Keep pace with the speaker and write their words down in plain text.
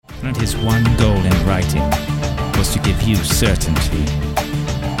and his one goal in writing was to give you certainty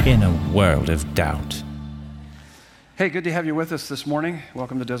in a world of doubt. Hey, good to have you with us this morning.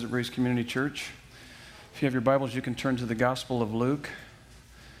 Welcome to Desert Breeze Community Church. If you have your Bibles, you can turn to the Gospel of Luke.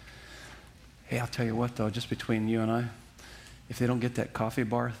 Hey, I'll tell you what, though, just between you and I, if they don't get that coffee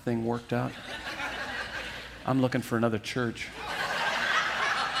bar thing worked out, I'm looking for another church.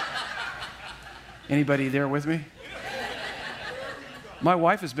 Anybody there with me? My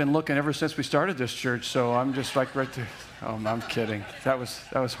wife has been looking ever since we started this church, so I'm just like right there. Oh, I'm kidding. That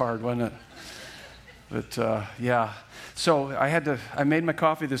was hard, wasn't it? But yeah. So I made my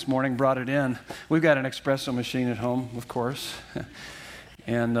coffee this morning, brought it in. We've got an espresso machine at home, of course.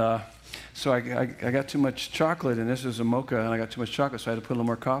 And so I got too much chocolate, and this is a mocha, and I got too much chocolate, so I had to put a little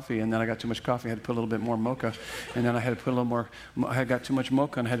more coffee, and then I got too much coffee, I had to put a little bit more mocha, and then I had to put a little more, I got too much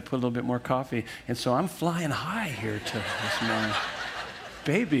mocha, and I had to put a little bit more coffee, and so I'm flying high here this morning.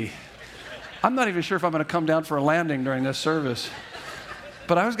 Baby, I'm not even sure if I'm going to come down for a landing during this service.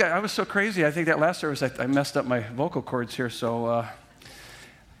 But I was so crazy, I think that last service I messed up my vocal cords here, so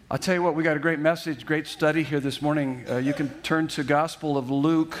I'll tell you what, we got a great message, great study here this morning. You can turn to Gospel of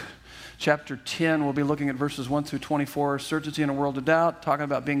Luke, chapter 10. We'll be looking at verses 1 through 24, certainty in a world of doubt, talking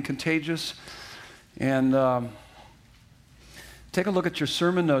about being contagious. And take a look at your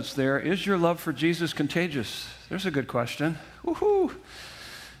sermon notes there. Is your love for Jesus contagious? There's a good question. Woohoo!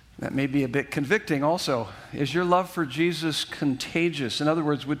 That may be a bit convicting also. Is your love for Jesus contagious? In other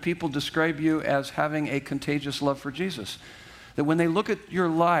words, would people describe you as having a contagious love for Jesus? That when they look at your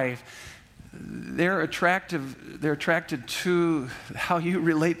life, they're attracted to how you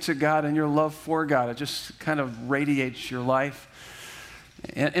relate to God and your love for God. It just kind of radiates your life.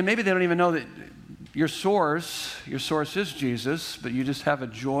 And maybe they don't even know that your source is Jesus, but you just have a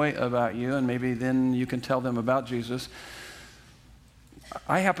joy about you, and maybe then you can tell them about Jesus.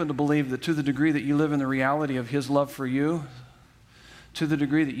 I happen to believe that to the degree that you live in the reality of His love for you, to the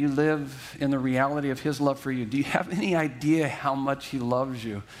degree that you live in the reality of His love for you, do you have any idea how much He loves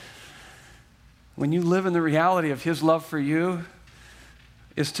you? When you live in the reality of His love for you,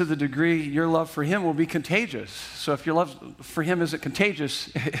 is to the degree your love for Him will be contagious. So if your love for Him isn't contagious,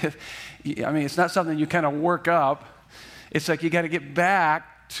 it's not something you kind of work up. It's like you got to get back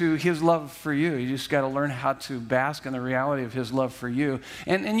to His love for you. You just got to learn how to bask in the reality of His love for you.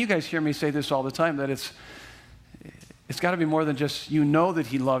 And you guys hear me say this all the time, that it's got to be more than just you know that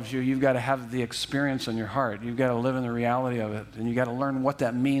He loves you. You've got to have the experience in your heart. You've got to live in the reality of it, and you got to learn what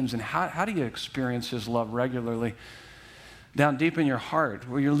that means and how do you experience His love regularly down deep in your heart,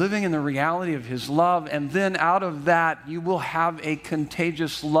 where you're living in the reality of His love, and then out of that you will have a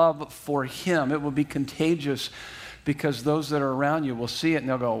contagious love for Him. It will be contagious because those that are around you will see it and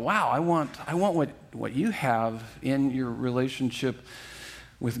they'll go, wow, I want what you have in your relationship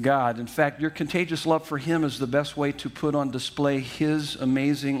with God. In fact, your contagious love for Him is the best way to put on display His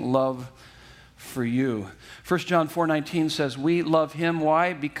amazing love for you. 1 John 4:19 says, we love Him.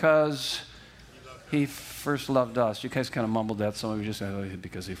 Why? Because He first loved us. You guys kind of mumbled that. Some of you just said, oh,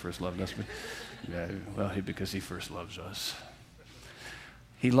 because He first loved us. But, yeah, well, because He first loves us.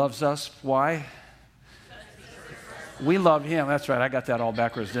 He loves us. Why? We love Him. That's right. I got that all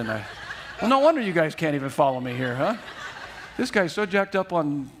backwards, didn't I? Well, no wonder you guys can't even follow me here, huh? This guy's so jacked up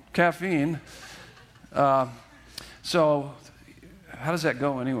on caffeine. So how does that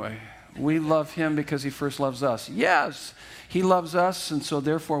go anyway? We love Him because He first loves us. Yes, He loves us, and so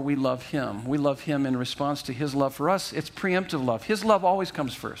therefore we love Him. We love Him in response to His love for us. It's preemptive love. His love always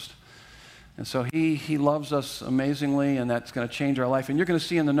comes first. And so He loves us amazingly, and that's going to change our life. And you're going to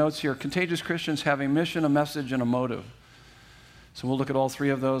see in the notes here, contagious Christians have a mission, a message, and a motive. So we'll look at all three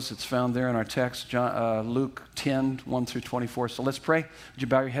of those. It's found there in our text, Luke 10, 1 through 24. So let's pray. Would you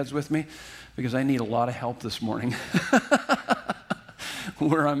bow your heads with me? Because I need a lot of help this morning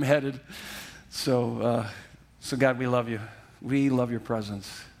where I'm headed. So God, we love You. We love Your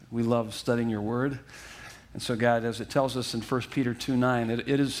presence. We love studying Your word. And so, God, as it tells us in 1 Peter 2:9,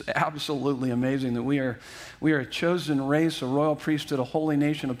 it is absolutely amazing that we are a chosen race, a royal priesthood, a holy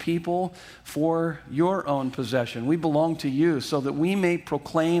nation, a people for Your own possession. We belong to You so that we may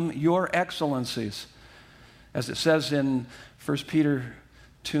proclaim Your excellencies. As it says in 1 Peter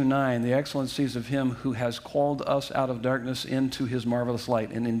 2:9, the excellencies of Him who has called us out of darkness into His marvelous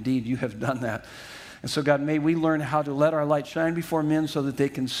light. And indeed, You have done that. And so, God, may we learn how to let our light shine before men so that they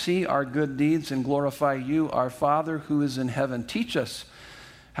can see our good deeds and glorify You, our Father who is in heaven. Teach us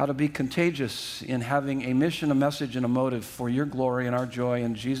how to be contagious in having a mission, a message, and a motive for Your glory and our joy.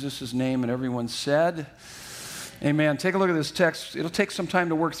 In Jesus' name, and everyone said, amen. Take a look at this text. It'll take some time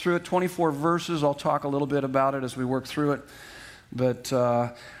to work through it. 24 verses. I'll talk a little bit about it as we work through it. But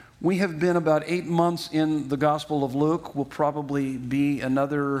We have been about 8 months in the Gospel of Luke. We'll probably be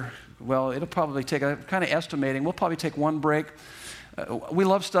another, it'll probably take, I'm kind of estimating, we'll probably take one break. We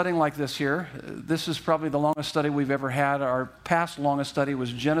love studying like this here. This is probably the longest study we've ever had. Our past longest study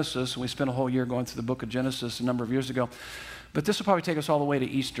was Genesis, and we spent a whole year going through the book of Genesis a number of years ago. But this will probably take us all the way to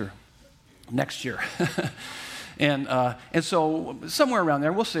Easter next year. And so somewhere around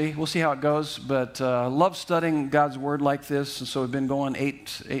there, we'll see how it goes, but love studying God's Word like this, and so we've been going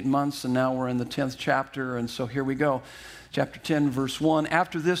eight months, and now we're in the 10th chapter, and so here we go. Chapter 10, verse 1,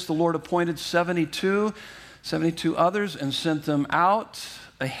 after this the Lord appointed 72 others and sent them out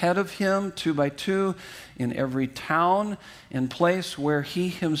ahead of him, 2 by 2, in every town and place where he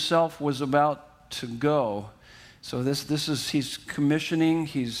himself was about to go. So he's commissioning,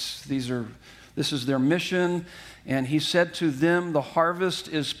 this is their mission, and he said to them, the harvest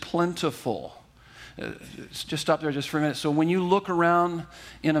is plentiful. Just stop there just for a minute. So when you look around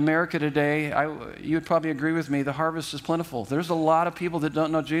in America today, you would probably agree with me, the harvest is plentiful. There's a lot of people that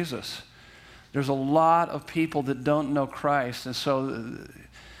don't know Jesus. There's a lot of people that don't know Christ, and so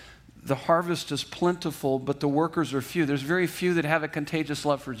the harvest is plentiful, but the workers are few. There's very few that have a contagious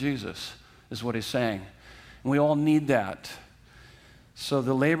love for Jesus, is what he's saying. And we all need that. So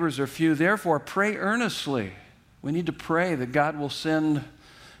the laborers are few. Therefore, pray earnestly. We need to pray that God will send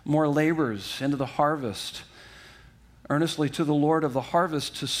more laborers into the harvest. Earnestly to the Lord of the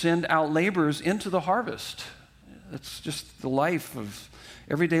harvest to send out laborers into the harvest. That's just the life of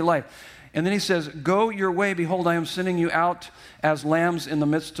everyday life. And then he says, go your way. Behold, I am sending you out as lambs in the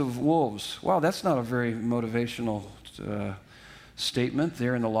midst of wolves. Wow, that's not a very motivational statement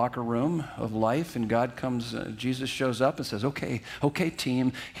there in the locker room of life, and God comes, Jesus shows up and says, okay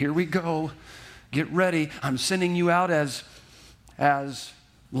team, here we go, get ready, I'm sending you out as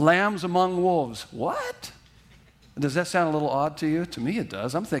lambs among wolves. What? Does that sound a little odd to you? To me it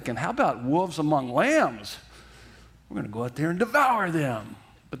does. I'm thinking, how about wolves among lambs? We're going to go out there and devour them.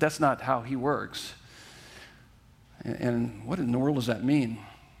 But that's not how he works. And what in the world does that mean?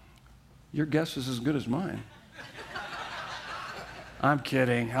 Your guess is as good as mine. I'm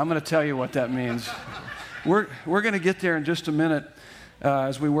kidding. I'm going to tell you what that means. We're going to get there in just a minute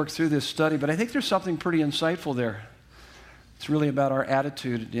as we work through this study, but I think there's something pretty insightful there. It's really about our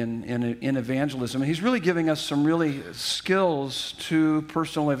attitude in evangelism. And he's really giving us some really skills to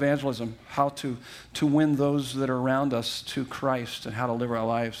personal evangelism, how to win those that are around us to Christ, and how to live our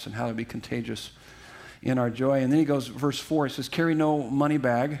lives and how to be contagious in our joy. And then he goes, verse 4, he says, carry no money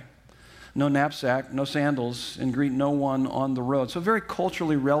bag, no knapsack, no sandals, and greet no one on the road. So very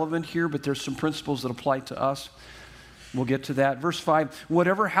culturally relevant here, but there's some principles that apply to us. We'll get to that. Verse 5,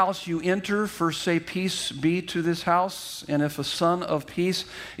 whatever house you enter, first say, peace be to this house. And if a son of peace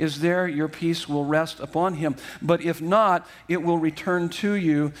is there, your peace will rest upon him. But if not, it will return to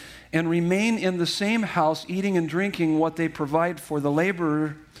you. And remain in the same house, eating and drinking what they provide, for the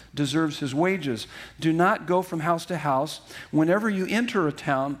laborer deserves his wages. Do not go from house to house. Whenever you enter a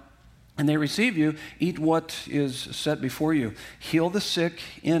town, and they receive you, eat what is set before you. Heal the sick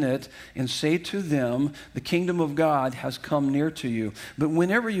in it, and say to them, the kingdom of God has come near to you. But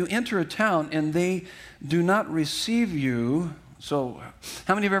whenever you enter a town and they do not receive you, so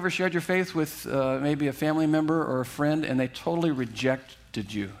how many have ever shared your faith with maybe a family member or a friend, and they totally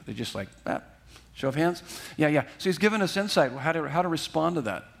rejected you? They just like, show of hands? Yeah. So he's given us insight how to respond to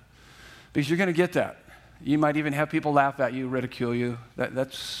that. Because you're going to get that. You might even have people laugh at you, ridicule you.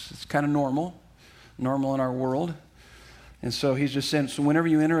 It's kind of normal in our world. And so he's just saying, so whenever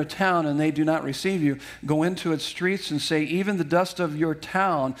you enter a town and they do not receive you, go into its streets and say, even the dust of your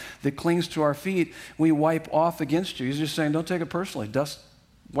town that clings to our feet, we wipe off against you. He's just saying, don't take it personally.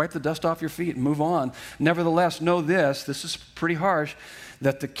 Wipe the dust off your feet and move on. Nevertheless, know this is pretty harsh,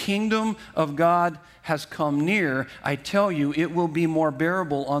 that the kingdom of God has come near. I tell you, it will be more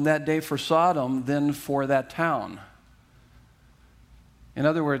bearable on that day for Sodom than for that town. In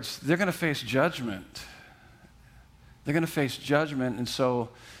other words, they're going to face judgment. They're going to face judgment, and so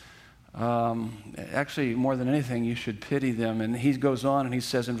actually, more than anything, you should pity them. And he goes on and he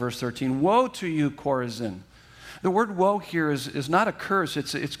says in verse 13, woe to you, Chorazin. The word woe here is not a curse,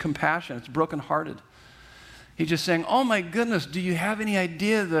 it's compassion, it's brokenhearted. He's just saying, oh my goodness, do you have any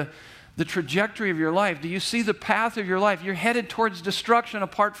idea the trajectory of your life? Do you see the path of your life? You're headed towards destruction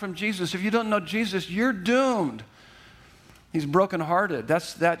apart from Jesus. If you don't know Jesus, you're doomed. He's brokenhearted.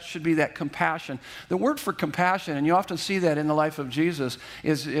 That should be that compassion. The word for compassion, and you often see that in the life of Jesus,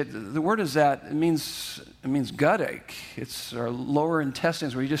 it means gut ache. It's our lower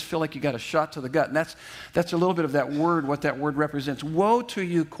intestines where you just feel like you got a shot to the gut. And that's a little bit of that word, what that word represents. Woe to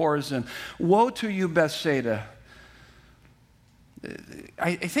you, Chorazin. Woe to you, Bethsaida.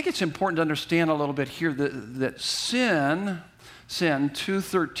 I think it's important to understand a little bit here that sin,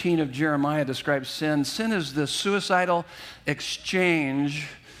 2:13 of Jeremiah describes sin. Sin is the suicidal exchange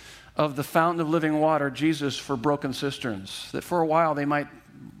of the fountain of living water, Jesus, for broken cisterns. That for a while they might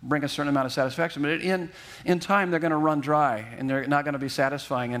bring a certain amount of satisfaction, but in time they're going to run dry and they're not going to be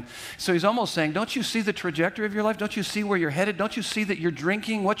satisfying. And so he's almost saying, don't you see the trajectory of your life? Don't you see where you're headed? Don't you see that you're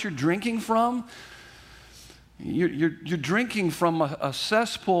drinking what you're drinking from? You're drinking from a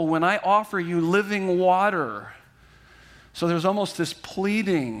cesspool when I offer you living water. So there's almost this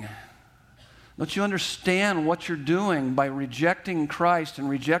pleading. Don't you understand what you're doing by rejecting Christ and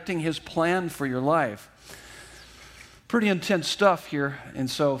rejecting his plan for your life? Pretty intense stuff here. And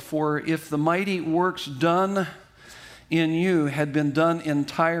so, for if the mighty works done in you had been done in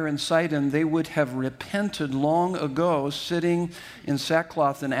Tyre and Sidon, they would have repented long ago, sitting in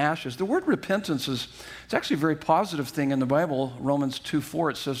sackcloth and ashes. The word repentance it's actually a very positive thing in the Bible. Romans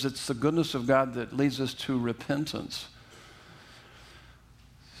 2:4, it says it's the goodness of God that leads us to repentance.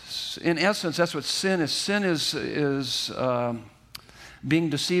 In essence, that's what sin is. Sin is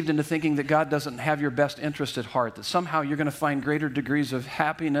being deceived into thinking that God doesn't have your best interest at heart, that somehow you're going to find greater degrees of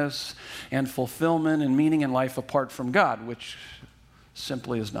happiness and fulfillment and meaning in life apart from God, which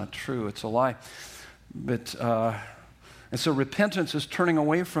simply is not true. It's a lie. But and so repentance is turning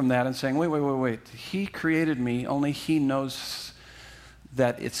away from that and saying, wait. He created me. Only he knows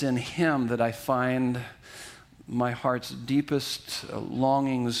that it's in him that I find my heart's deepest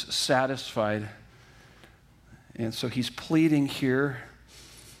longings satisfied. And so he's pleading here.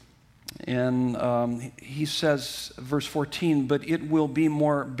 And he says, verse 14, but it will be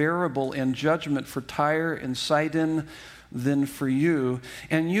more bearable in judgment for Tyre and Sidon than for you.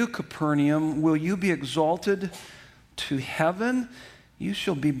 And you, Capernaum, will you be exalted to heaven? You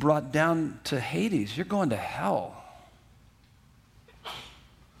shall be brought down to Hades. You're going to hell.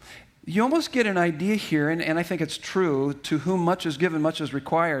 You almost get an idea here, and I think it's true, to whom much is given, much is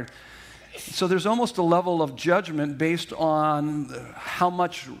required. So there's almost a level of judgment based on how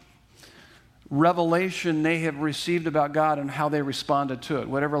much revelation they have received about God and how they responded to it.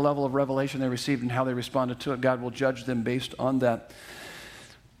 Whatever level of revelation they received and how they responded to it, God will judge them based on that.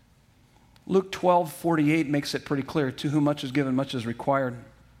 Luke 12:48 makes it pretty clear. To whom much is given, much is required.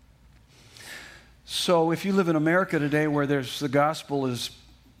 So if you live in America today where the gospel is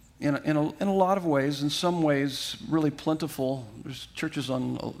in a lot of ways, in some ways, really plentiful. There's churches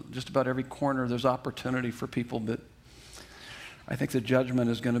on just about every corner. There's opportunity for people, but I think the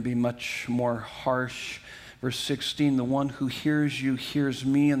judgment is going to be much more harsh. Verse 16, the one who hears you hears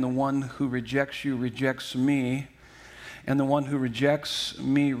me, and the one who rejects you rejects me, and the one who rejects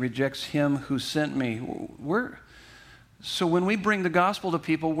me rejects him who sent me. So when we bring the gospel to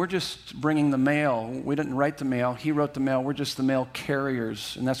people, we're just bringing the mail. We didn't write the mail. He wrote the mail. We're just the mail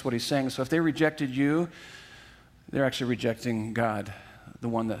carriers, and that's what he's saying. So if they rejected you, they're actually rejecting God, the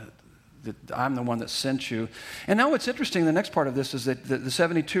one that I'm the one that sent you. And now what's interesting, the next part of this is that the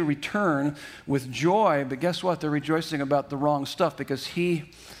 72 return with joy, but guess what? They're rejoicing about the wrong stuff because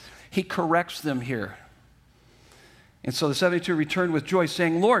he corrects them here. And so the 72 returned with joy,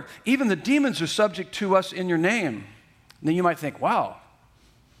 saying, Lord, even the demons are subject to us in your name. And then you might think, wow.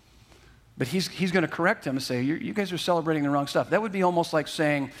 But he's going to correct them and say, you guys are celebrating the wrong stuff. That would be almost like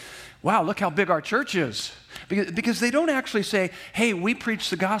saying, wow, look how big our church is. Because they don't actually say, hey, we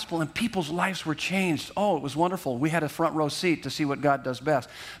preached the gospel and people's lives were changed. Oh, it was wonderful. We had a front row seat to see what God does best.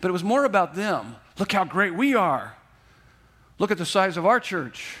 But it was more about them. Look how great we are. Look at the size of our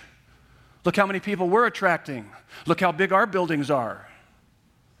church. Look how many people we're attracting. Look how big our buildings are.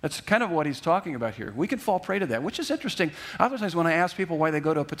 That's kind of what he's talking about here. We can fall prey to that, which is interesting. Other times when I ask people why they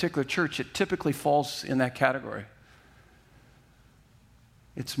go to a particular church, it typically falls in that category.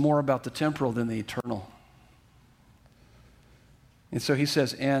 It's more about the temporal than the eternal. And so he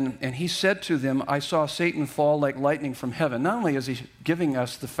says, and he said to them, I saw Satan fall like lightning from heaven. Not only is he giving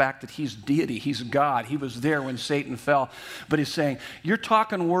us the fact that he's deity, he's God, he was there when Satan fell, but he's saying, you're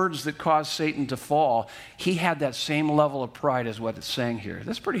talking words that caused Satan to fall. He had that same level of pride as what it's saying here.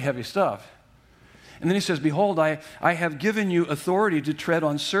 That's pretty heavy stuff. And then he says, behold, I have given you authority to tread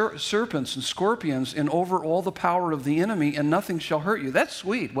on serpents and scorpions and over all the power of the enemy, and nothing shall hurt you. That's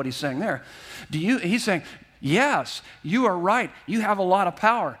sweet, what he's saying there. He's saying, yes, you are right. You have a lot of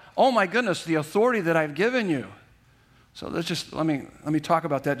power. Oh my goodness, the authority that I've given you. So let me talk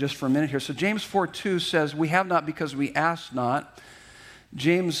about that just for a minute here. So James 4:2 says, we have not because we ask not.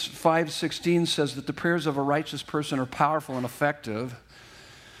 James 5:16 says that the prayers of a righteous person are powerful and effective.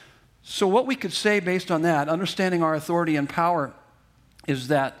 So what we could say based on that, understanding our authority and power, is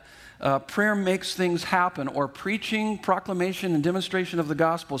that prayer makes things happen, or preaching, proclamation, and demonstration of the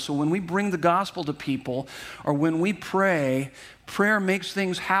gospel. So when we bring the gospel to people, or when we pray, prayer makes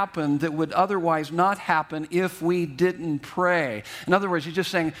things happen that would otherwise not happen if we didn't pray. In other words, he's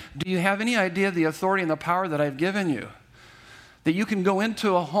just saying, do you have any idea of the authority and the power that I've given you? That you can go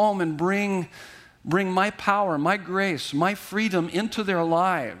into a home and bring my power, my grace, my freedom into their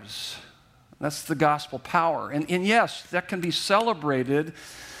lives. That's the gospel power. And yes, that can be celebrated,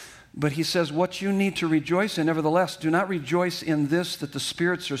 but he says what you need to rejoice in, nevertheless, do not rejoice in this that the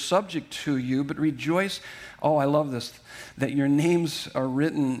spirits are subject to you, but rejoice, oh, I love this, that your names are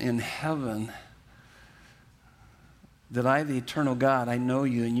written in heaven, that I, the eternal God, I know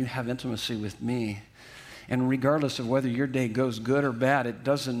you and you have intimacy with me. And regardless of whether your day goes good or bad, it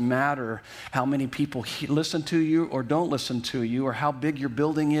doesn't matter how many people listen to you or don't listen to you, or how big your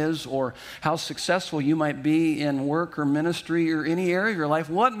building is, or how successful you might be in work or ministry or any area of your life.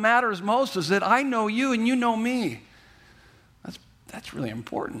 What matters most is that I know you and you know me. That's really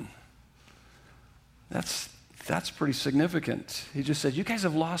important. That's pretty significant. He just said, you guys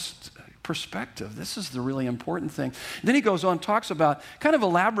have lost perspective. This is the really important thing. Then he goes on, talks about, kind of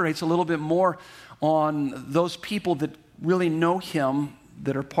elaborates a little bit more on those people that really know him,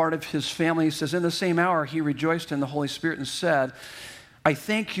 that are part of his family. He says, in the same hour, he rejoiced in the Holy Spirit and said, I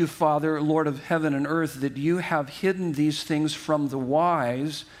thank you, Father, Lord of heaven and earth, that you have hidden these things from the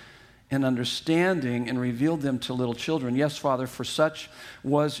wise and understanding and revealed them to little children. Yes, Father, for such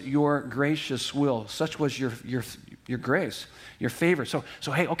was your gracious will. Such was your grace, your favor. So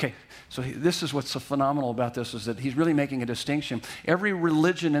hey, okay. So this is what's so phenomenal about this, is that he's really making a distinction. Every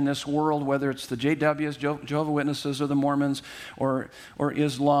religion in this world, whether it's the JWs, Jehovah's Witnesses, or the Mormons, or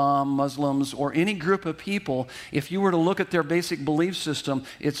Islam, Muslims, or any group of people, if you were to look at their basic belief system,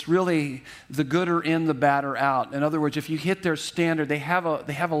 it's really the good are in, the bad are out. In other words, if you hit their standard, they have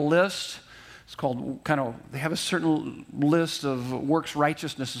a list. It's called they have a certain list of works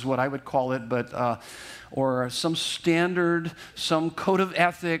righteousness is what I would call it, but or some standard, some code of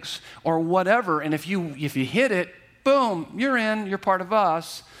ethics, or whatever. And if you hit it, boom, you're in, you're part of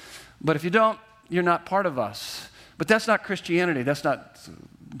us. But if you don't, you're not part of us. But that's not Christianity. That's not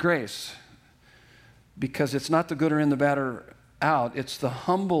grace. Because it's not the good are in, the bad are out. It's the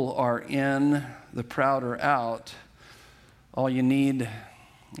humble are in, the proud are out. All you need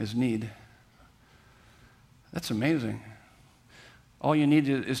is need. That's amazing. All you need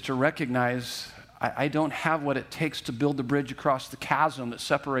is to recognize I don't have what it takes to build the bridge across the chasm that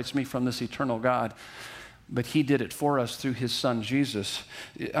separates me from this eternal God, but he did it for us through his son, Jesus.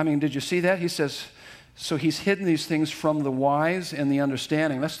 I mean, did you see that? He says, so he's hidden these things from the wise and the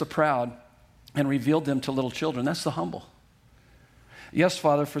understanding, that's the proud, and revealed them to little children. That's the humble. Yes,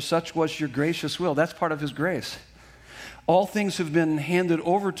 Father, for such was your gracious will. That's part of his grace. All things have been handed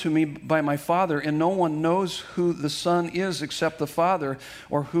over to me by my Father, and no one knows who the Son is except the Father,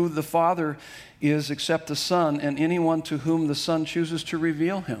 or who the Father is except the Son, and anyone to whom the Son chooses to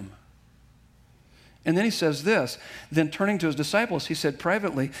reveal him. And then he says this, then turning to his disciples, he said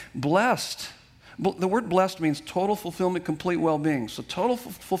privately, blessed. The word blessed means total fulfillment, complete well-being. So total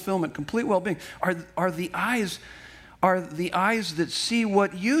fulfillment, complete well-being are the eyes that see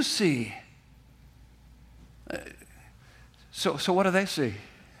what you see. So what do they see?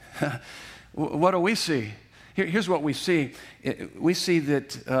 What do we see? Here's what we see. We see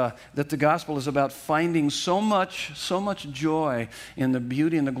that the gospel is about finding so much joy in the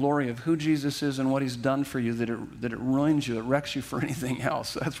beauty and the glory of who Jesus is and what he's done for you that it ruins you, it wrecks you for anything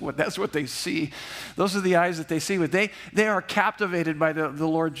else. That's what they see. Those are the eyes that they see. But they are captivated by the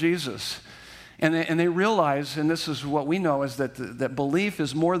Lord Jesus. And they realize, and this is what we know, is that belief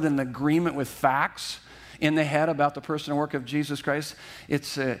is more than an agreement with facts in the head about the person and work of Jesus Christ.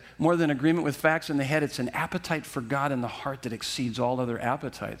 It's more than agreement with facts in the head. It's an appetite for God in the heart that exceeds all other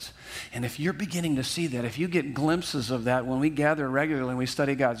appetites. And if you're beginning to see that, if you get glimpses of that when we gather regularly and we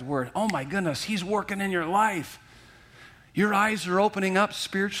study God's word, oh my goodness, he's working in your life. Your eyes are opening up,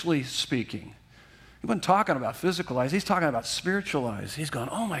 spiritually speaking. He wasn't talking about physical eyes. He's talking about spiritual eyes. He's going,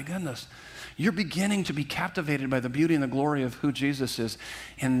 oh my goodness. You're beginning to be captivated by the beauty and the glory of who Jesus is.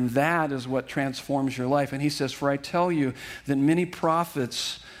 And that is what transforms your life. And he says, for I tell you that many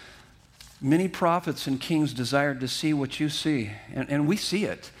prophets and kings desired to see what you see. And we see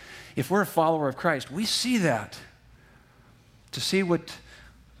it. If we're a follower of Christ, we see that. To see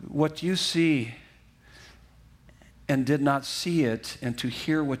what you see and did not see it, and to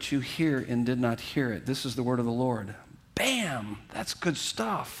hear what you hear and did not hear it. This is the word of the Lord. Bam! That's good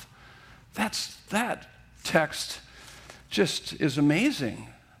stuff. That text just is amazing.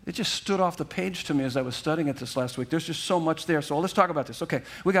 It just stood off the page to me as I was studying it this last week. There's just so much there. So let's talk about this. Okay,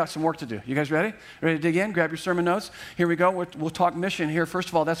 we got some work to do. You guys ready? Ready to dig in? Grab your sermon notes. Here we go. We'll talk mission here. First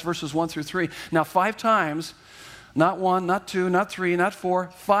of all, that's verses 1 through 3. Now, 5 times, not 1, not 2, not 3, not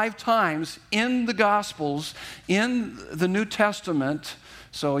 4, 5 times in the Gospels, in the New Testament.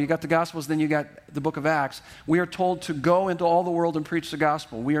 So you got the Gospels, then you got the book of Acts. We are told to go into all the world and preach the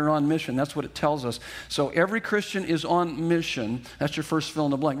gospel. We are on mission. That's what it tells us. So every Christian is on mission. That's your first fill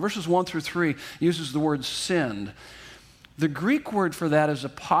in the blank. Verses 1 through 3 uses the word send. The Greek word for that is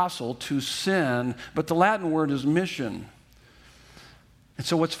apostle, to send, but the Latin word is mission. And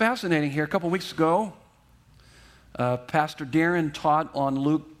so what's fascinating here, a couple weeks ago, Pastor Darren taught on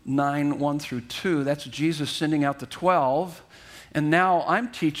Luke 9, 1 through 2. That's Jesus sending out the 12. And now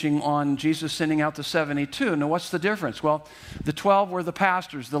I'm teaching on Jesus sending out the 72. Now, what's the difference? Well, the 12 were the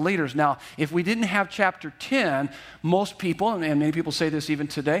pastors, the leaders. Now, if we didn't have chapter 10, most people, and many people say this even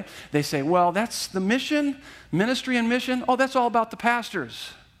today, they say, well, that's the mission, ministry and mission. Oh, that's all about the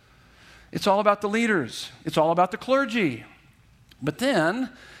pastors. It's all about the leaders. It's all about the clergy. But then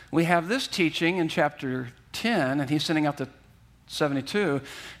we have this teaching in chapter 10, and he's sending out the 72.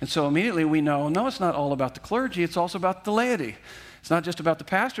 And so immediately we know, no, it's not all about the clergy, it's also about the laity. It's not just about the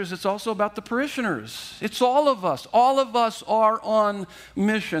pastors, it's also about the parishioners. It's all of us. All of us are on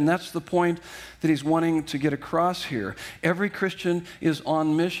mission. That's the point that he's wanting to get across here. Every Christian is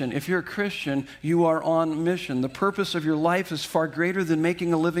on mission. If you're a Christian, you are on mission. The purpose of your life is far greater than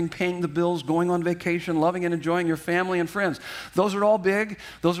making a living, paying the bills, going on vacation, loving and enjoying your family and friends. Those are all big.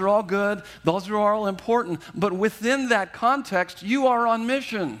 Those are all good. Those are all important. But within that context, you are on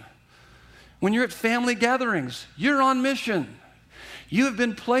mission. When you're at family gatherings, you're on mission. You have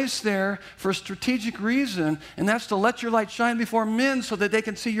been placed there for a strategic reason, and that's to let your light shine before men so that they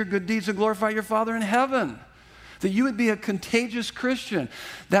can see your good deeds and glorify your Father in heaven. That you would be a contagious Christian.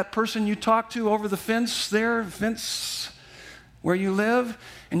 That person you talk to over the fence where you live,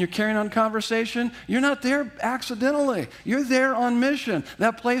 and you're carrying on conversation, you're not there accidentally. You're there on mission.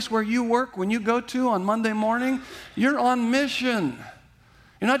 That place where you work, when you go to on Monday morning, you're on mission.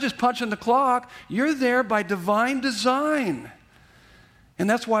 You're not just punching the clock. You're there by divine design. And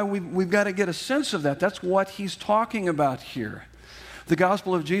that's why we've got to get a sense of that. That's what he's talking about here. The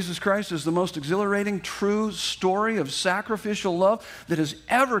gospel of Jesus Christ is the most exhilarating, true story of sacrificial love that has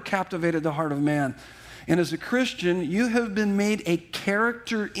ever captivated the heart of man. And as a Christian, you have been made a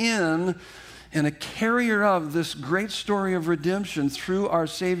character in and a carrier of this great story of redemption through our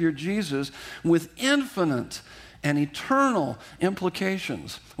Savior Jesus with infinite and eternal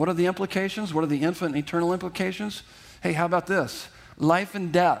implications. What are the implications? What are the infinite and eternal implications? Hey, how about this? Life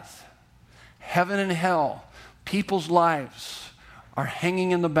and death, heaven and hell, people's lives are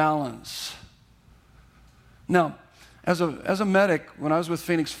hanging in the balance. Now, as a medic, when I was with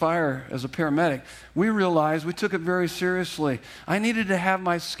Phoenix Fire as a paramedic, we realized we took it very seriously. I needed to have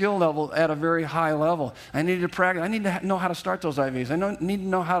my skill level at a very high level. I needed to practice. I needed to know how to start those IVs. I need to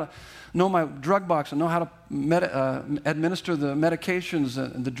know how to know my drug box and know how to administer the medications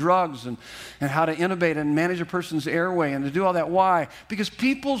and the drugs and how to intubate and manage a person's airway and to do all that. Why? Because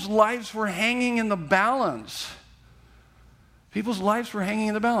people's lives were hanging in the balance. People's lives were hanging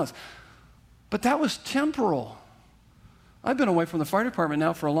in the balance. But that was temporal. I've been away from the fire department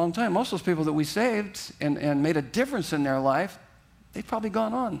now for a long time. Most of those people that we saved and made a difference in their life, they've probably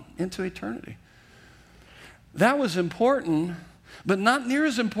gone on into eternity. That was important, but not near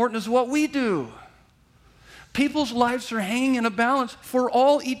as important as what we do. People's lives are hanging in a balance for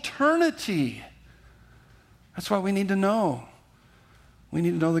all eternity. That's why we need to know. We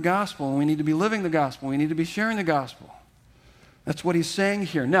need to know the gospel, and we need to be living the gospel. We need to be sharing the gospel. That's what he's saying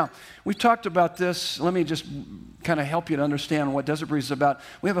here. Now, we've talked about this. Let me just kind of help you to understand what Desert Breeze is about.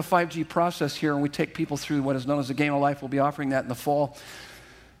 We have a 5G process here, and we take people through what is known as the Game of Life. We'll be offering that in the fall.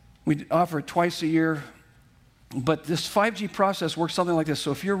 We offer it twice a year. But this 5G process works something like this.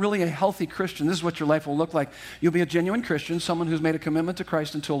 So if you're really a healthy Christian, this is what your life will look like. You'll be a genuine Christian, someone who's made a commitment to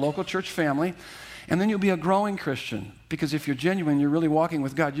Christ into a local church family. And then you'll be a growing Christian. Because if you're genuine, you're really walking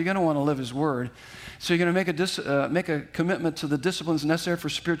with God, you're going to want to live His Word. So you're going to make a commitment to the disciplines necessary for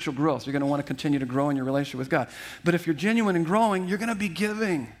spiritual growth. You're going to want to continue to grow in your relationship with God. But if you're genuine and growing, you're going to be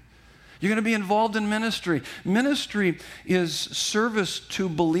giving. You're going to be involved in ministry. Ministry is service to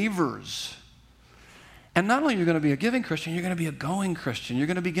believers. And not only are you going to be a giving Christian, you're going to be a going Christian. You're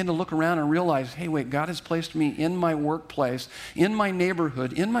going to begin to look around and realize, hey, wait, God has placed me in my workplace, in my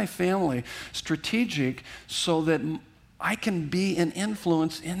neighborhood, in my family, strategic, so that I can be an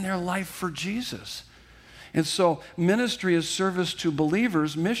influence in their life for Jesus. And so ministry is service to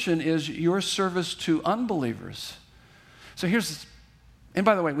believers. Mission is your service to unbelievers. So here's And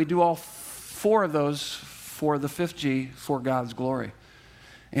by the way, we do all four of those for the fifth G, for God's glory.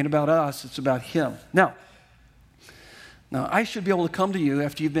 Ain't about us, it's about Him. Now, I should be able to come to you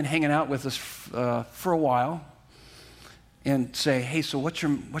after you've been hanging out with us for a while and say, hey, so what's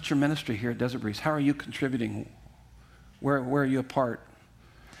your ministry here at Desert Breeze? How are you contributing? Where are you a part?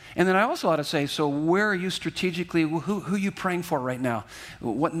 And then I also ought to say, so where are you strategically, who are you praying for right now?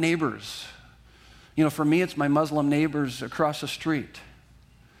 What neighbors? For me, it's my Muslim neighbors across the street.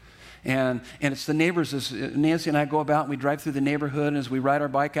 And it's the neighbors, as Nancy and I go about and we drive through the neighborhood, and as we ride our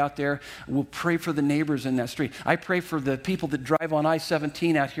bike out there, we'll pray for the neighbors in that street. I pray for the people that drive on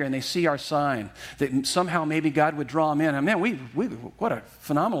I-17 out here and they see our sign, that somehow maybe God would draw them in. And man, we what a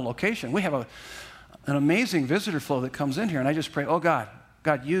phenomenal location. We have an amazing visitor flow that comes in here, and I just pray, oh God,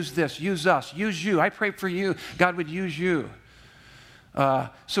 use this, use us, use you. I pray for you, God would use you.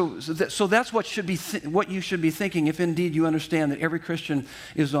 So that's what you should be thinking if indeed you understand that every Christian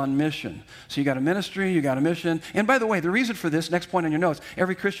is on mission. So you got a ministry, you got a mission. And by the way, the reason for this, next point on your notes,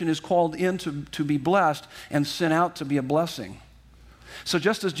 every Christian is called in to be blessed and sent out to be a blessing. So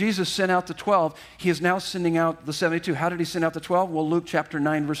just as Jesus sent out the 12, He is now sending out the 72. How did He send out the 12? Well, Luke chapter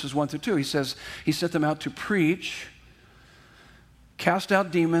 9, verses 1 through 2. He says He sent them out to preach, cast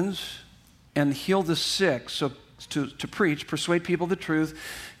out demons, and heal the sick. So to preach, persuade people of the truth,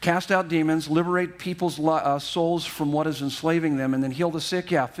 cast out demons, liberate people's souls from what is enslaving them, and then heal the sick,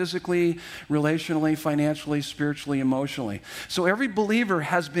 physically, relationally, financially, spiritually, emotionally. So every believer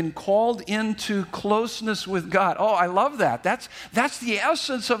has been called into closeness with God. Oh, I love that. That's the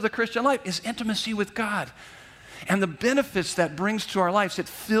essence of the Christian life, is intimacy with God. And the benefits that brings to our lives, it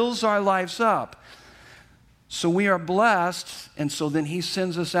fills our lives up. So we are blessed, and so then He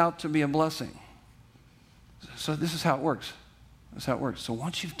sends us out to be a blessing. So this is how it works. This is how it works. So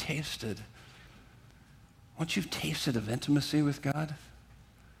once you've tasted of intimacy with God,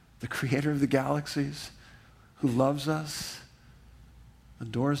 the creator of the galaxies, who loves us,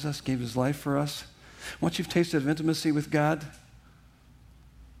 adores us, gave His life for us, once you've tasted of intimacy with God,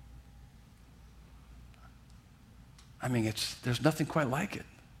 there's nothing quite like it.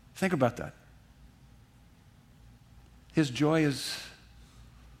 Think about that. His joy is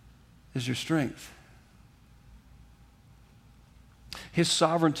your strength. His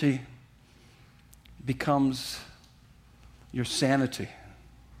sovereignty becomes your sanity.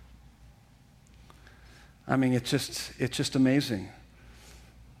 It's just amazing.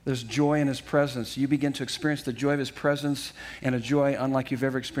 There's joy in His presence. You begin to experience the joy of His presence, and a joy unlike you've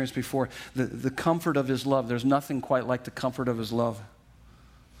ever experienced before. The comfort of His love. There's nothing quite like the comfort of His love.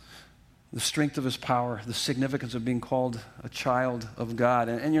 The strength of His power, the significance of being called a child of God.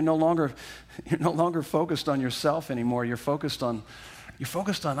 And you're no longer focused on yourself anymore. You're focused on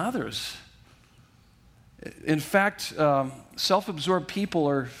others. In fact, self-absorbed people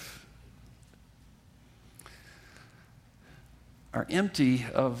are empty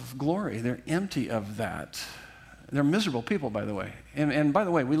of glory. They're empty of that. They're miserable people, by the way. And by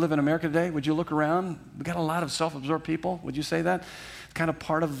the way, we live in America today. Would you look around? We got a lot of self-absorbed people. Would you say that? Kind of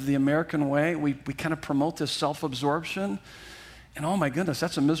part of the American way. We kind of promote this self-absorption. And oh my goodness,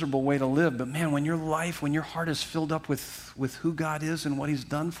 that's a miserable way to live. But man, when your heart is filled up with who God is and what He's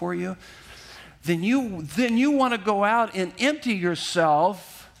done for you, then you want to go out and empty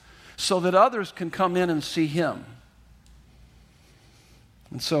yourself so that others can come in and see Him.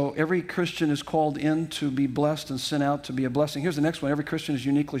 And so every Christian is called in to be blessed and sent out to be a blessing. Here's the next one. Every Christian is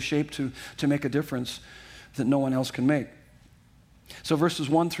uniquely shaped to make a difference that no one else can make. So verses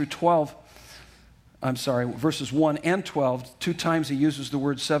 1 and 12, 2 times he uses the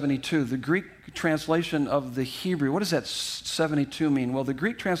word 72. The Greek translation of the Hebrew, what does that 72 mean? Well, the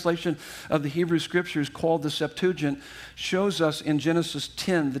Greek translation of the Hebrew Scriptures called the Septuagint shows us in Genesis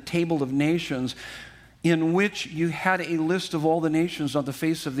 10 the table of nations, in which you had a list of all the nations on the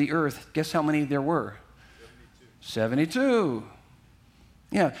face of the earth. Guess how many there were? 72.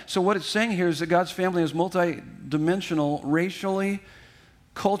 Yeah, so what it's saying here is that God's family is multidimensional racially,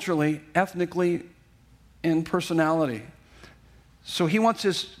 culturally, ethnically, and personality. So He wants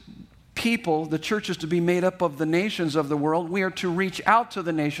His people, the churches, to be made up of the nations of the world. We are to reach out to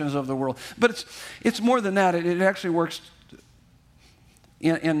the nations of the world. But it's more than that. It actually works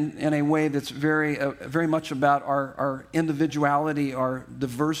in a way that's very much about our individuality, our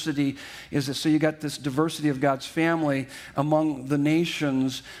diversity. So you got this diversity of God's family among the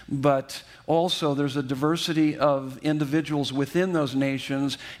nations, but also there's a diversity of individuals within those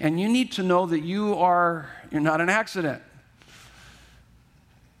nations, and you need to know that you're not an accident.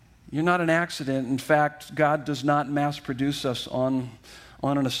 You're not an accident. In fact, God does not mass produce us on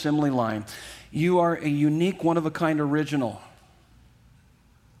an assembly line. You are a unique, one-of-a-kind original.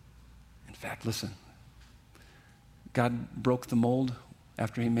 In fact, listen, God broke the mold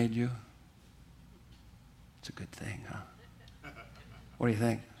after he made you. It's a good thing, huh? What do you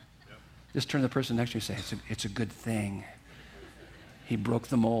think? Yep. Just turn to the person next to you and say, it's a good thing. He broke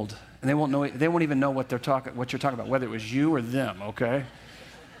the mold. And they won't even know what you're talking about, whether it was you or them, okay?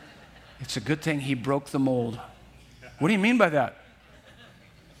 It's a good thing he broke the mold. What do you mean by that?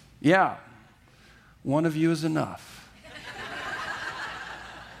 Yeah, one of you is enough.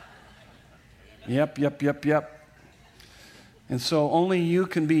 Yep. And so only you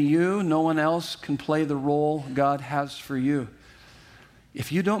can be you. No one else can play the role God has for you.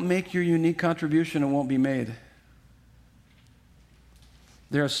 If you don't make your unique contribution, it won't be made.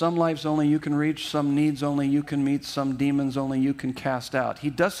 There are some lives only you can reach, some needs only you can meet, some demons only you can cast out. He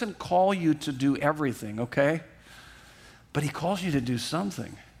doesn't call you to do everything, okay? But he calls you to do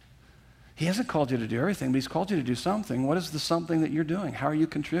something. He hasn't called you to do everything, but he's called you to do something. What is the something that you're doing? How are you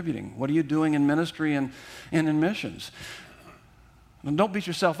contributing? What are you doing in ministry and in missions? And don't beat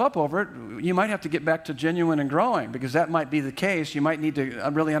yourself up over it. You might have to get back to genuine and growing, because that might be the case. You might need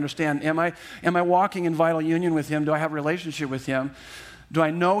to really understand, am I walking in vital union with him? Do I have a relationship with him? Do I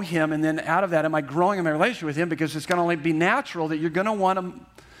know him? And then out of that, am I growing in my relationship with him? Because it's going to only be natural that you're going to want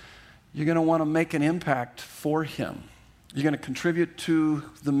to make an impact for him. You're going to contribute to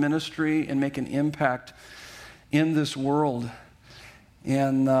the ministry and make an impact in this world.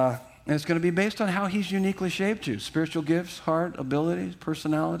 And it's going to be based on how he's uniquely shaped you. Spiritual gifts, heart, abilities,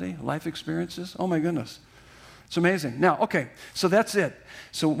 personality, life experiences. Oh my goodness. It's amazing. Now, okay, so that's it.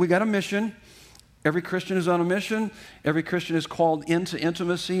 So we got a mission. Every Christian is on a mission. Every Christian is called into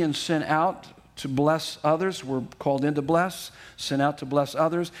intimacy and sent out to bless others. We're called in to bless, sent out to bless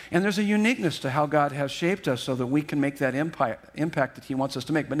others. And there's a uniqueness to how God has shaped us so that we can make that impact that he wants us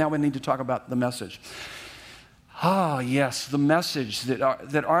to make. But now we need to talk about the message. Yes, the message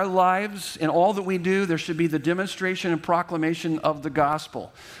that our lives and all that we do, there should be the demonstration and proclamation of the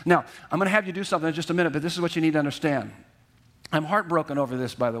gospel. Now, I'm going to have you do something in just a minute, but this is what you need to understand. I'm heartbroken over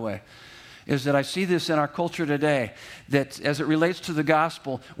this, by the way, is that I see this in our culture today, that as it relates to the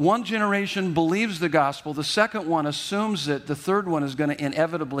gospel, one generation believes the gospel, the second one assumes it, the third one is going to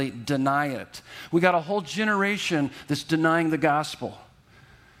inevitably deny it. We got a whole generation that's denying the gospel.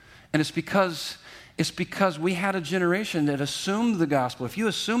 And it's because we had a generation that assumed the gospel. If you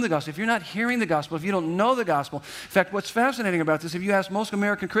assume the gospel, if you're not hearing the gospel, if you don't know the gospel, in fact, what's fascinating about this, if you ask most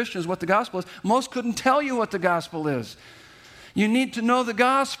American Christians what the gospel is, most couldn't tell you what the gospel is. You need to know the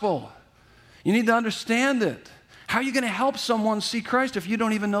gospel. You need to understand it. How are you going to help someone see Christ if you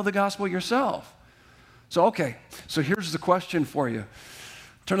don't even know the gospel yourself? So here's the question for you.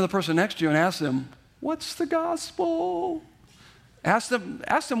 Turn to the person next to you and ask them, what's the gospel? Ask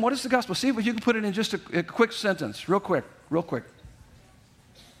them, what is the gospel? See if you can put it in just a quick sentence, real quick.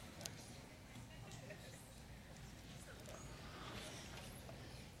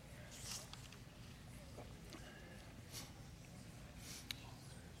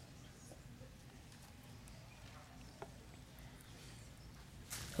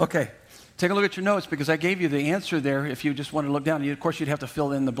 Okay, take a look at your notes because I gave you the answer there. If you just want to look down, of course, you'd have to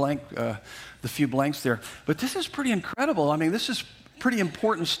fill in the few blanks there. But this is pretty incredible. I mean, this is pretty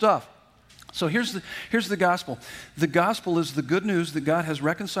important stuff. So here's the gospel. The gospel is the good news that God has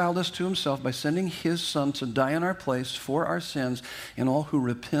reconciled us to himself by sending his son to die in our place for our sins, and all who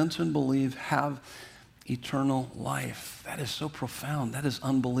repent and believe have eternal life. That is so profound. That is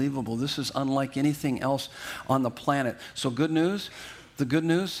unbelievable. This is unlike anything else on the planet. So good news. The good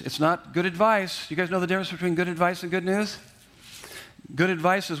news, it's not good advice. You guys know the difference between good advice and good news? Good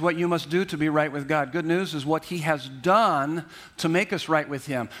advice is what you must do to be right with God. Good news is what he has done to make us right with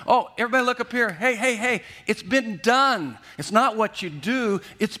him. Oh, everybody look up here. Hey, it's been done. It's not what you do,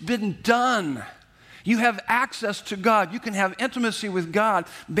 it's been done. You have access to God. You can have intimacy with God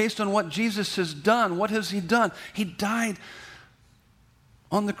based on what Jesus has done. What has he done? He died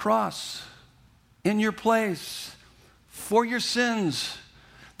on the cross in your place for your sins.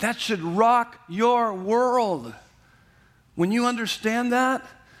 That should rock your world. When you understand that,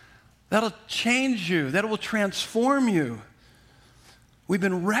 that'll change you. That will transform you. We've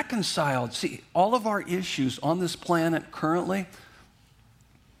been reconciled. See, all of our issues on this planet currently,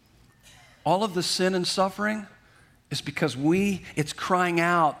 all of the sin and suffering is because it's crying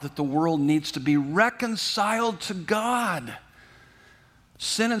out that the world needs to be reconciled to God.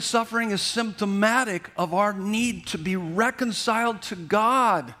 Sin and suffering is symptomatic of our need to be reconciled to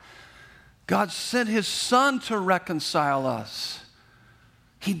God. God sent his son to reconcile us.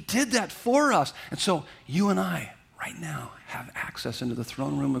 He did that for us. And so you and I, right now have access into the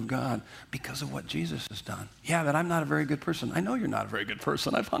throne room of God because of what Jesus has done. Yeah, but I'm not a very good person. I know you're not a very good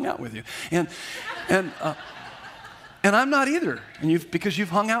person. I've hung out with you. And I'm not either, because you've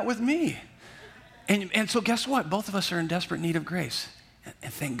hung out with me. And so guess what? Both of us are in desperate need of grace.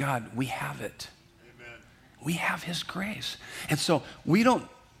 And thank God we have it. Amen. We have his grace. And so we don't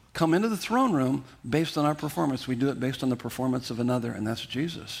come into the throne room based on our performance. We do it based on the performance of another, and that's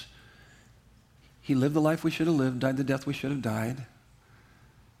Jesus. He lived the life we should have lived, died the death we should have died.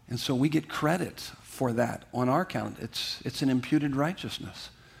 And so we get credit for that on our account. It's an imputed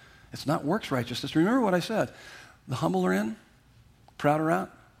righteousness. It's not works righteousness. Remember what I said. The humble are in, proud are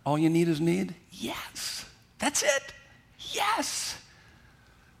out. All you need is need? Yes. That's it. Yes.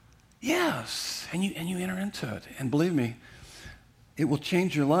 Yes. And you enter into it. And believe me, it will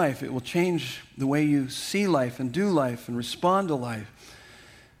change your life. It will change the way you see life and do life and respond to life.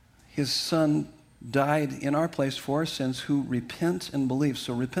 His son died in our place for our sins who repent and believe.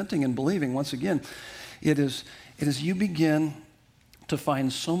 So repenting and believing, once again, it is you begin to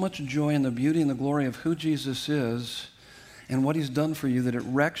find so much joy in the beauty and the glory of who Jesus is and what he's done for you that it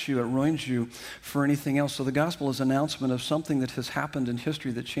wrecks you, it ruins you for anything else. So the gospel is an announcement of something that has happened in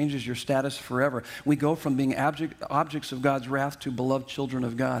history that changes your status forever. We go from being objects of God's wrath to beloved children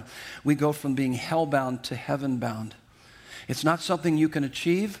of God. We go from being hell-bound to heaven-bound. It's not something you can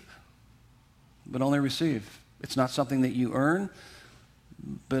achieve, but only receive. It's not something that you earn,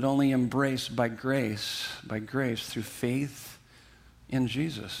 but only embrace by grace through faith in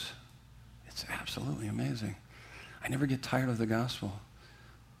Jesus. It's absolutely amazing. I never get tired of the gospel.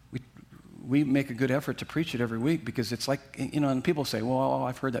 We make a good effort to preach it every week because it's like, and people say, well,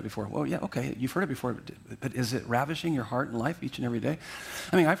 I've heard that before. Well, yeah, okay, you've heard it before, but is it ravishing your heart and life each and every day?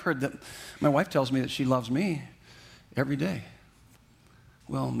 I mean, I've heard that my wife tells me that she loves me every day.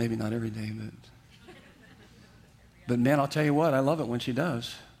 Well, maybe not every day, but man, I'll tell you what, I love it when she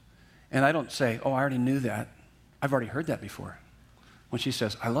does. And I don't say, oh, I already knew that. I've already heard that before. When she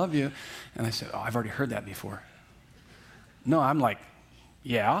says, I love you, and I say, oh, I've already heard that before. No, I'm like,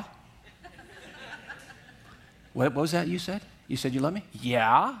 yeah. What was that you said? You said you love me?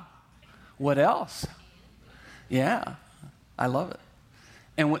 Yeah. What else? Yeah. I love it.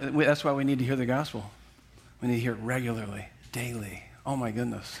 And that's why we need to hear the gospel. We need to hear it regularly, daily. Oh, my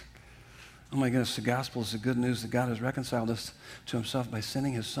goodness. Oh, my goodness. The gospel is the good news that God has reconciled us to himself by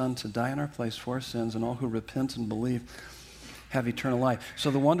sending his son to die in our place for our sins, and all who repent and believe have eternal life. So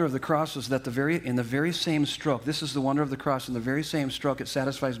the wonder of the cross is that in the very same stroke, this is the wonder of the cross, in the very same stroke, it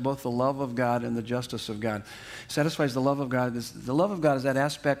satisfies both the love of God and the justice of God. It satisfies the love of God. The love of God is that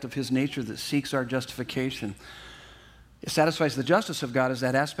aspect of his nature that seeks our justification. It satisfies the justice of God as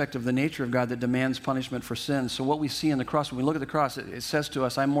that aspect of the nature of God that demands punishment for sin. So what we see in the cross, when we look at the cross, it says to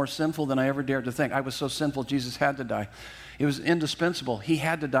us, I'm more sinful than I ever dared to think. I was so sinful, Jesus had to die. It was indispensable. He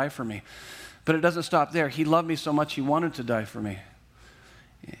had to die for me. But it doesn't stop there. He loved me so much, he wanted to die for me.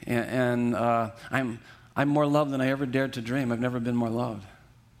 And I'm more loved than I ever dared to dream. I've never been more loved.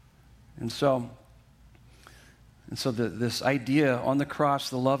 And so this idea on the cross,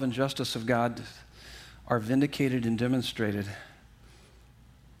 the love and justice of God are vindicated and demonstrated.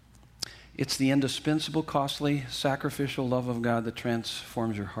 It's the indispensable, costly, sacrificial love of God that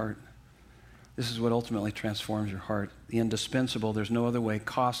transforms your heart. This is what ultimately transforms your heart. The indispensable, there's no other way.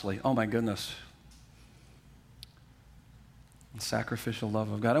 Costly, oh my goodness. The sacrificial love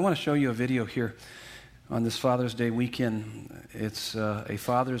of God. I want to show you a video here on this Father's Day weekend. It's a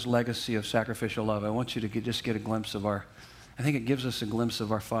father's legacy of sacrificial love. I want you to just get a glimpse of I think it gives us a glimpse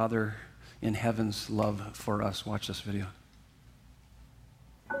of our Father in heaven's love for us. Watch this video.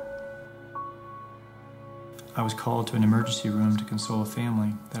 I was called to an emergency room to console a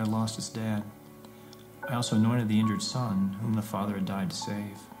family that had lost its dad. I also anointed the injured son, whom the father had died to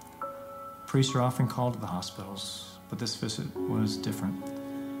save. Priests are often called to the hospitals, but this visit was different.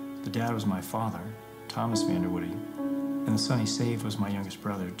 The dad was my father, Thomas Vanderwoody, and the son he saved was my youngest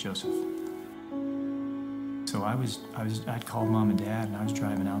brother, Joseph. So I'd called mom and dad, and I was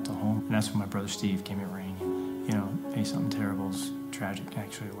driving out to home, and that's when my brother Steve came in ringing. Hey, something terrible is tragic.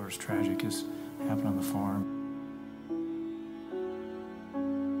 Actually, the worst tragic is happened on the farm.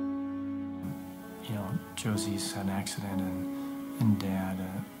 Josie's had an accident, and Dad,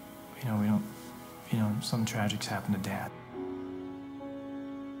 something tragic's happened to Dad.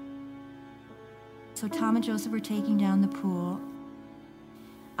 So Tom and Joseph were taking down the pool.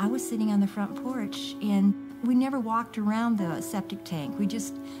 I was sitting on the front porch, and we never walked around the septic tank.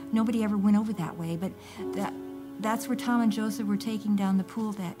 Nobody ever went over that way, but that's where Tom and Joseph were taking down the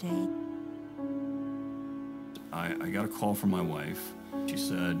pool that day. I got a call from my wife. She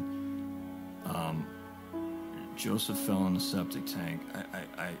said, Joseph fell in the septic tank.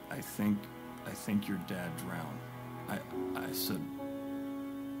 I think your dad drowned. I said,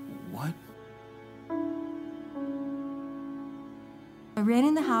 what? I ran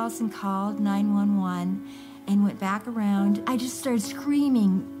in the house and called 911 and went back around. I just started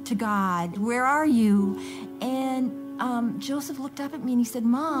screaming to God, where are you? And Joseph looked up at me and he said,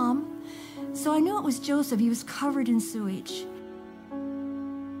 Mom. So I knew it was Joseph. He was covered in sewage.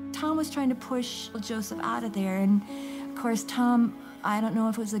 Tom was trying to push Joseph out of there. And of course, Tom, I don't know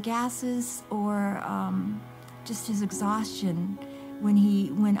if it was the gases or just his exhaustion when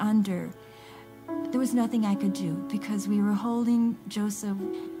he went under. There was nothing I could do because we were holding Joseph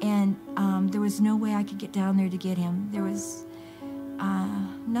and there was no way I could get down there to get him. There was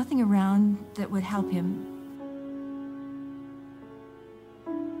nothing around that would help him.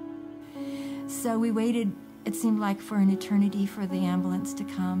 So we waited, it seemed like for an eternity for the ambulance to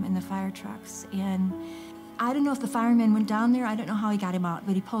come and the fire trucks. And I don't know if the fireman went down there. I don't know how he got him out,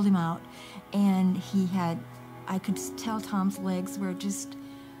 but he pulled him out. And I could tell Tom's legs were just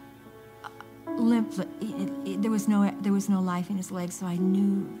limp. There was no life in his legs, so I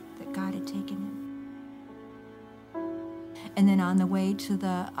knew that God had taken him. And then on the way to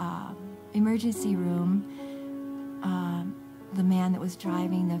the emergency room, the man that was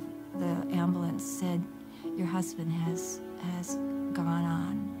driving the ambulance said, your husband has gone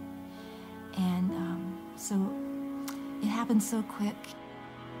on. And so it happened so quick.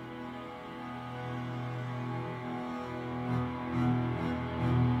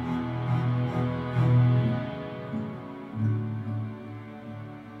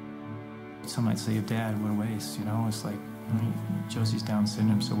 Some might say, if Dad, what a waste, you know? It's like, Josie's Down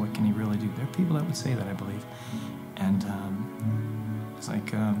syndrome, so what can he really do? There are people that would say that, I believe. And it's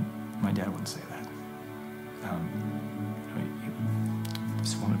like, my dad wouldn't say that. He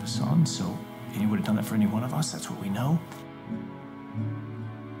just wanted a son, so he would have done that for any one of us. That's what we know.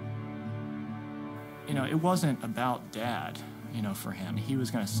 You know, it wasn't about Dad, for him. He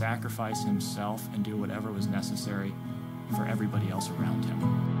was going to sacrifice himself and do whatever was necessary for everybody else around him.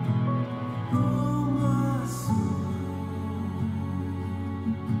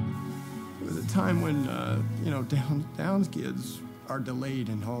 It was a time when, Down's kids are delayed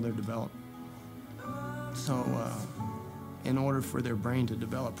in all their development. So, in order for their brain to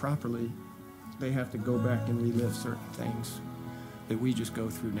develop properly, they have to go back and relive certain things that we just go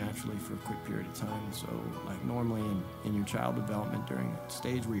through naturally for a quick period of time. So, like normally in your child development, during the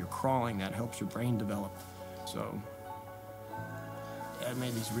stage where you're crawling, that helps your brain develop. So, Dad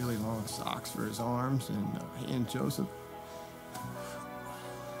made these really long socks for his arms, and he and Joseph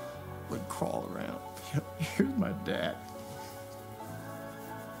would crawl around. Here's my dad.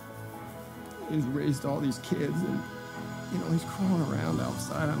 He's raised all these kids, and he's crawling around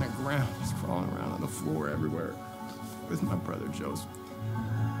outside on the ground. He's crawling around on the floor everywhere with my brother Joseph.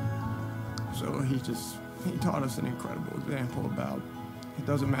 So he taught us an incredible example about it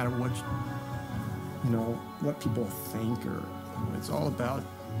doesn't matter what people think, or it's all about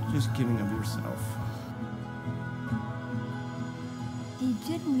just giving of yourself. He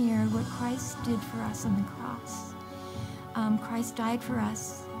did mirror what Christ did for us on the cross. Christ died for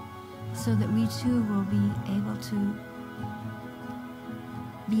us so that we too will be able to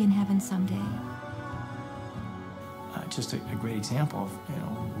be in heaven someday. Just a great example of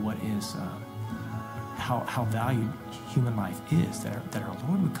what is how valued human life is. That our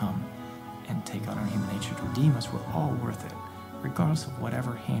Lord would come and take on our human nature to redeem us. We're all worth it, regardless of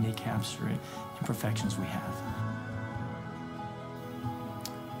whatever handicaps or imperfections we have.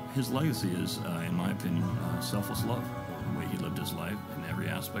 His legacy is, in my opinion, selfless love. The way he lived his life in every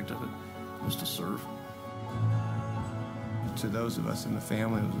aspect of it was to serve. To those of us in the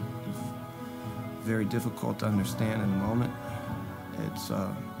family, it was very difficult to understand in the moment.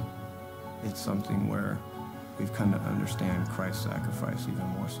 It's something where we've come to understand Christ's sacrifice even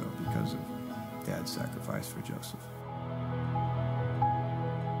more so because of Dad's sacrifice for Joseph.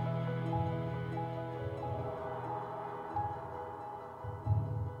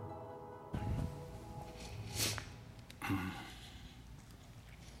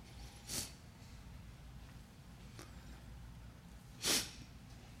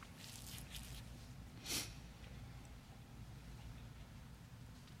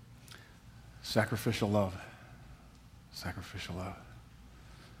 Sacrificial love. Sacrificial love.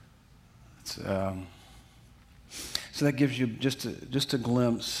 So that gives you just a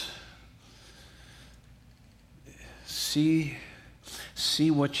glimpse. See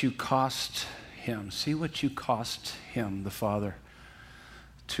what you cost him. See what you cost him, the Father,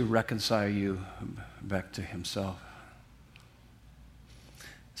 to reconcile you back to himself.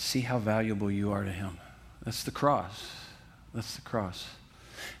 See how valuable you are to him. That's the cross. That's the cross.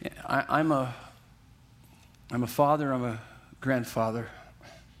 I'm a father, I'm a grandfather.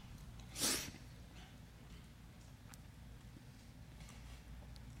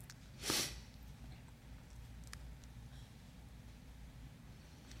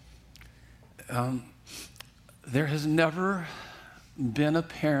 There has never been a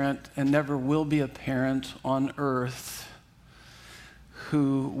parent and never will be a parent on earth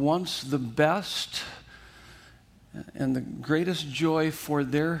who wants the best and the greatest joy for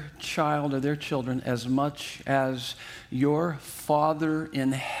their child or their children as much as your Father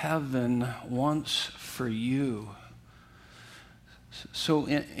in heaven wants for you. So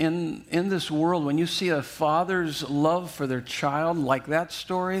in this world, when you see a father's love for their child like that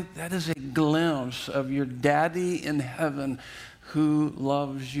story, that is a glimpse of your daddy in heaven who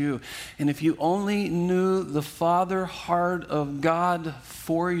loves you. And if you only knew the father heart of God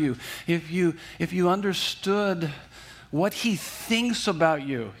for you, if you understood what he thinks about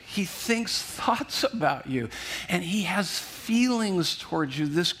you, he thinks thoughts about you, and he has feelings towards you,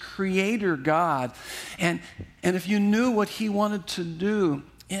 this creator God. And if you knew what he wanted to do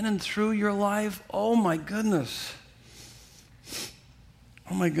in and through your life, oh my goodness.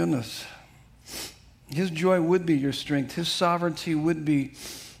 Oh my goodness. His joy would be your strength. His sovereignty would be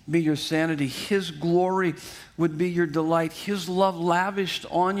your sanity. His glory would be your delight. His love lavished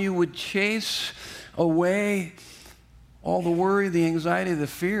on you would chase away all the worry, the anxiety, the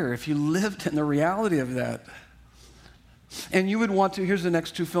fear, if you lived in the reality of that. And you would want to, here's the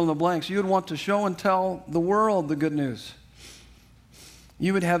next two fill in the blanks, you would want to show and tell the world the good news.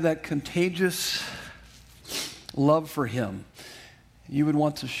 You would have that contagious love for him. You would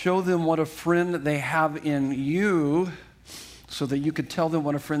want to show them what a friend they have in you so that you could tell them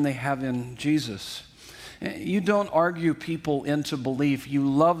what a friend they have in Jesus. You don't argue people into belief, you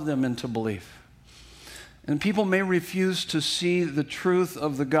love them into belief. And people may refuse to see the truth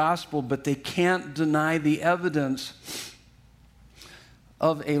of the gospel, but they can't deny the evidence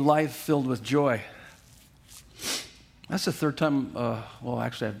of a life filled with joy. That's the third time,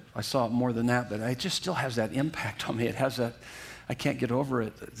 actually I saw it more than that, but it just still has that impact on me. It has that, I can't get over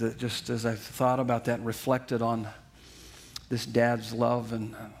it. Just as I thought about that and reflected on this dad's love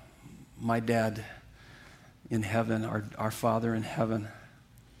and my dad in heaven, our Father in heaven.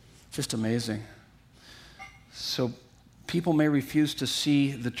 Just amazing. So people may refuse to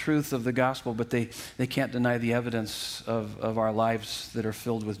see the truth of the gospel, but they can't deny the evidence of our lives that are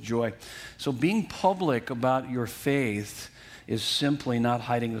filled with joy. So being public about your faith is simply not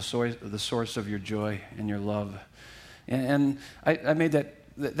hiding the source of your joy and your love. And I made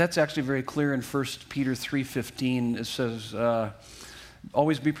that's actually very clear in 1 Peter 3:15. It says,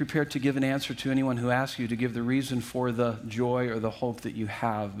 always be prepared to give an answer to anyone who asks you, to give the reason for the joy or the hope that you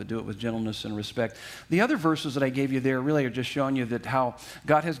have, but do it with gentleness and respect. The other verses that I gave you there really are just showing you that how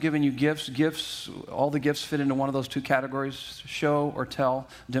God has given you gifts, all the gifts fit into one of those two categories, show or tell,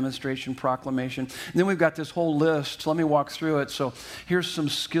 demonstration, proclamation. And then we've got this whole list. So let me walk through it. So here's some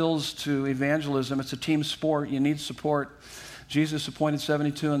skills to evangelism. It's a team sport. You need support. Jesus appointed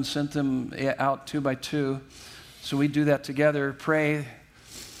 72 and sent them out 2 by 2. So we do that together. Pray.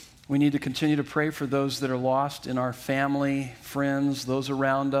 We need to continue to pray for those that are lost in our family, friends, those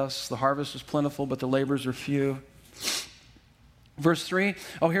around us. The harvest is plentiful, but the laborers are few. Verse 3,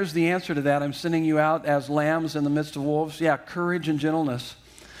 here's the answer to that. I'm sending you out as lambs in the midst of wolves. Yeah, courage and gentleness.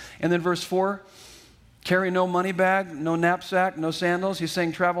 And then verse 4, carry no money bag, no knapsack, no sandals. He's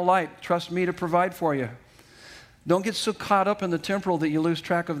saying travel light. Trust me to provide for you. Don't get so caught up in the temporal that you lose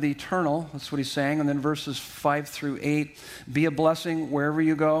track of the eternal. That's what he's saying. And then verses 5 through 8, be a blessing wherever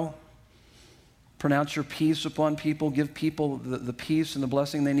you go. Pronounce your peace upon people. Give people the peace and the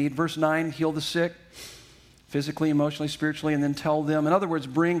blessing they need. Verse 9, heal the sick, physically, emotionally, spiritually, and then tell them. In other words,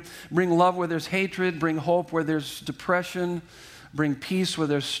 bring love where there's hatred, bring hope where there's depression, bring peace where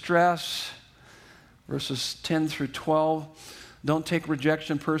there's stress. Verses 10 through 12. Don't take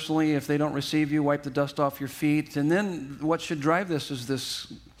rejection personally. If they don't receive you, wipe the dust off your feet. And then what should drive this is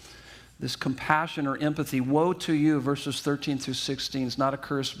this compassion or empathy. Woe to you, verses 13 through 16. It's not a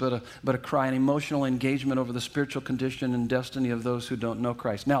curse, but a cry, an emotional engagement over the spiritual condition and destiny of those who don't know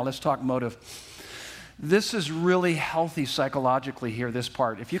Christ. Now, let's talk motive. This is really healthy psychologically here, this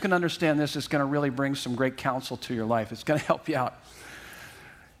part. If you can understand this, it's going to really bring some great counsel to your life. It's going to help you out.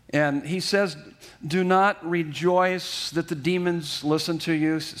 And he says, do not rejoice that the demons listen to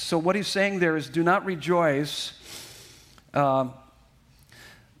you. So what he's saying there is, do not rejoice. Do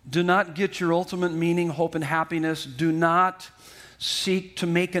not get your ultimate meaning, hope, and happiness. Do not seek to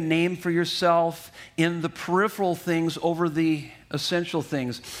make a name for yourself in the peripheral things over the essential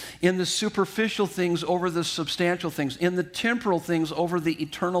things, in the superficial things over the substantial things, in the temporal things over the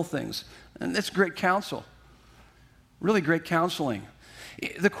eternal things. And that's great counsel, really great counseling.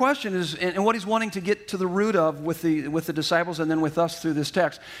 The question is, and what he's wanting to get to the root of with the disciples and then with us through this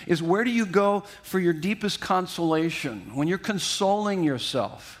text, is where do you go for your deepest consolation? When you're consoling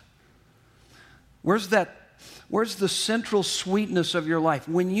yourself, where's the central sweetness of your life?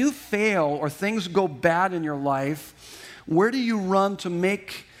 When you fail or things go bad in your life, where do you run to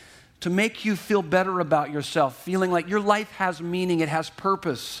make you feel better about yourself, feeling like your life has meaning, it has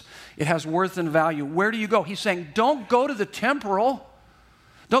purpose, it has worth and value? Where do you go? He's saying, don't go to the temporal.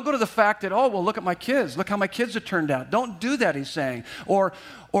 Don't go to the fact that, oh, well, look at my kids. Look how my kids have turned out. Don't do that, he's saying. Or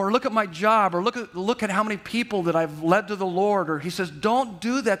look at my job, or look at how many people that I've led to the Lord. Or he says, don't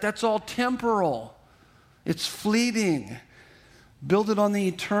do that. That's all temporal. It's fleeting. Build it on the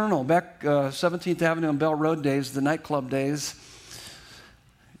eternal. Back 17th Avenue and Bell Road days, the nightclub days.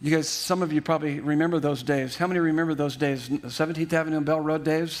 You guys, some of you probably remember those days. How many remember those days? 17th Avenue and Bell Road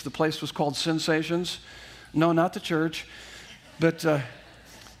days. The place was called Sensations. No, not the church. But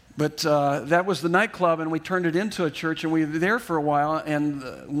that was the nightclub, and we turned it into a church, and we were there for a while. And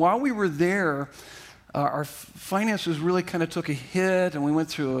while we were there, our finances really kind of took a hit, and we went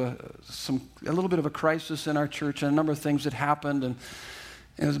through a little bit of a crisis in our church, and a number of things that happened. And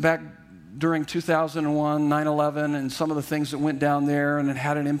it was back during 2001, 9/11, and some of the things that went down there, and it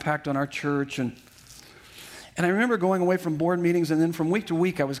had an impact on our church. And I remember going away from board meetings, and then from week to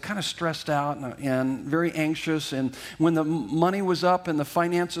week, I was kind of stressed out and very anxious. And when the money was up and the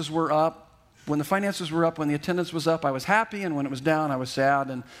finances were up, when the attendance was up, I was happy, and when it was down, I was sad.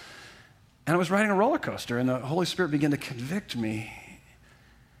 And I was riding a roller coaster, and the Holy Spirit began to convict me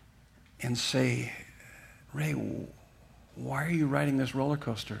and say, Ray, why are you riding this roller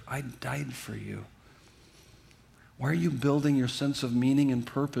coaster? I died for you. Why are you building your sense of meaning and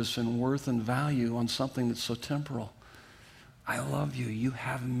purpose and worth and value on something that's so temporal? I love you. You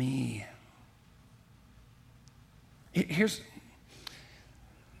have me. Here's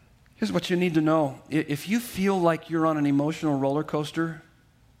what you need to know. If you feel like you're on an emotional roller coaster,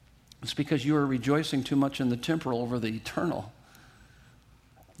 it's because you are rejoicing too much in the temporal over the eternal.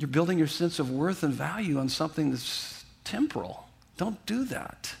 You're building your sense of worth and value on something that's temporal. Don't do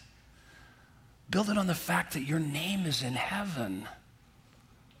that. Build it on the fact that your name is in heaven.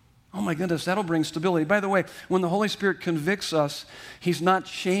 Oh my goodness, that'll bring stability. By the way, when the Holy Spirit convicts us, he's not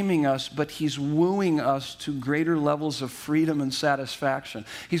shaming us, but he's wooing us to greater levels of freedom and satisfaction.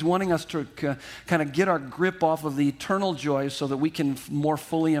 He's wanting us to kind of get our grip off of the eternal joys so that we can more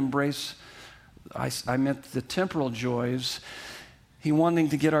fully embrace, I meant the temporal joys. He's wanting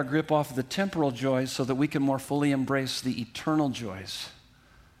to get our grip off of the temporal joys so that we can more fully embrace the eternal joys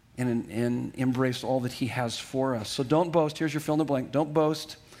and embrace all that he has for us. So don't boast. Here's your fill in the blank. Don't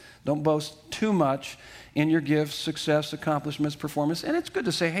boast. Don't boast too much in your gifts, success, accomplishments, performance. And it's good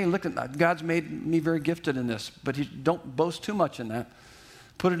to say, hey, look, God's made me very gifted in this. But don't boast too much in that.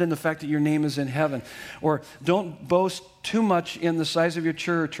 Put it in the fact that your name is in heaven. Or don't boast too much in the size of your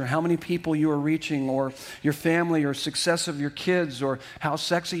church or how many people you are reaching or your family or success of your kids or how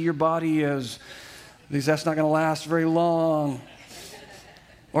sexy your body is, because that's not going to last very long.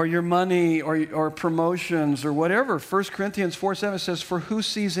 Or your money, or promotions, or whatever. 1 Corinthians 4:7 says, for who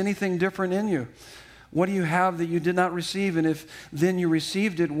sees anything different in you? What do you have that you did not receive? And if then you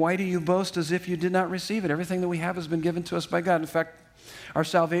received it, why do you boast as if you did not receive it? Everything that we have has been given to us by God. In fact, our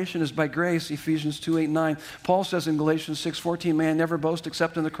salvation is by grace, Ephesians 2:8-9. Paul says in Galatians 6:14, may I never boast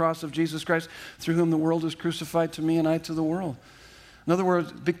except in the cross of Jesus Christ, through whom the world is crucified to me and I to the world. In other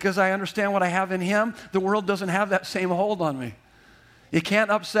words, because I understand what I have in him, the world doesn't have that same hold on me. It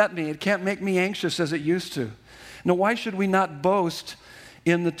can't upset me. It can't make me anxious as it used to. Now, why should we not boast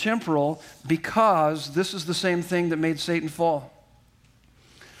in the temporal? Because this is the same thing that made Satan fall.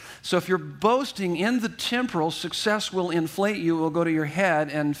 So if you're boasting in the temporal, success will inflate you, it will go to your head,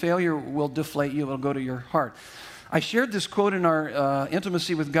 and failure will deflate you, it will go to your heart. I shared this quote in our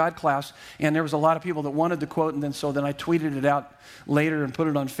Intimacy with God class, and there was a lot of people that wanted the quote, and then I tweeted it out later and put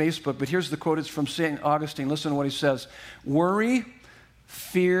it on Facebook. But here's the quote. It's from St. Augustine. Listen to what he says. Worry,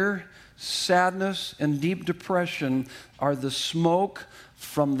 fear, sadness, and deep depression are the smoke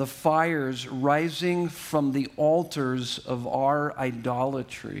from the fires rising from the altars of our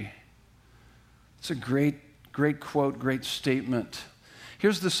idolatry. It's a great quote, great statement.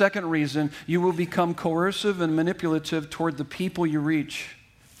 Here's the second reason. You will become coercive and manipulative toward the people you reach.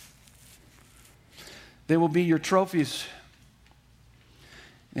 They will be your trophies.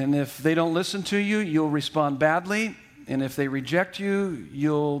 And if they don't listen to you, you'll respond badly. And if they reject you,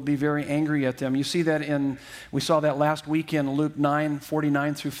 you'll be very angry at them. You see that we saw that last week in Luke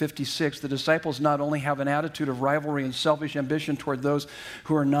 9:49 through 56. The disciples not only have an attitude of rivalry and selfish ambition toward those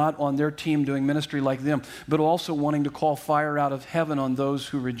who are not on their team doing ministry like them, but also wanting to call fire out of heaven on those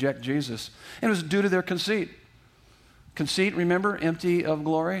who reject Jesus. And it was due to their conceit. Conceit, remember, empty of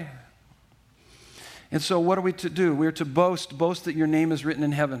glory. And so what are we to do? We're to boast that your name is written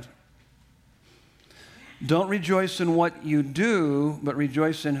in heaven. Don't rejoice in what you do, but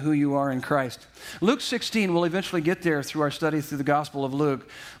rejoice in who you are in Christ. Luke 16, we'll eventually get there through our study through the Gospel of Luke.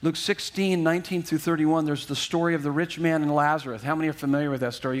 Luke 16, 19 through 31, there's the story of the rich man and Lazarus. How many are familiar with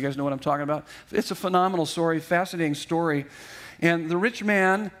that story? You guys know what I'm talking about? It's a phenomenal story, fascinating story. And the rich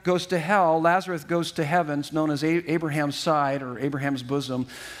man goes to hell. Lazarus goes to heaven. It's known as Abraham's side or Abraham's bosom.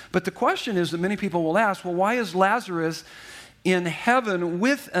 But the question is that many people will ask, well, why is Lazarus in heaven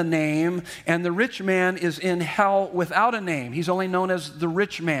with a name and the rich man is in hell without a name? He's only known as the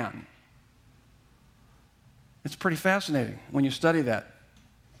rich man. It's pretty fascinating when you study that.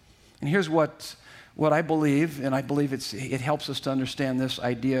 And here's what I believe, and I believe it helps us to understand this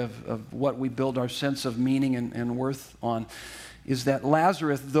idea of what we build our sense of meaning and worth on, is that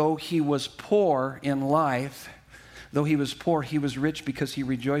Lazarus, though he was poor in life, though he was poor, he was rich because he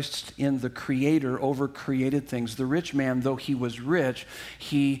rejoiced in the Creator over created things. The rich man, though he was rich,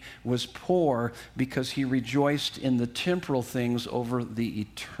 he was poor because he rejoiced in the temporal things over the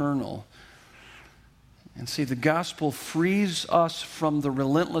eternal. And see, the gospel frees us from the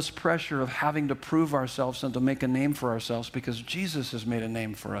relentless pressure of having to prove ourselves and to make a name for ourselves, because Jesus has made a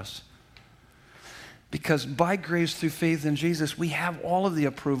name for us. Because by grace through faith in Jesus, we have all of the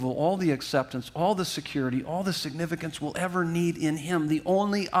approval, all the acceptance, all the security, all the significance we'll ever need in Him. The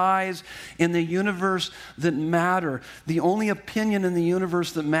only eyes in the universe that matter, the only opinion in the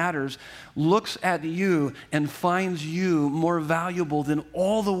universe that matters, looks at you and finds you more valuable than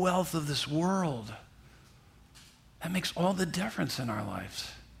all the wealth of this world. That makes all the difference in our lives.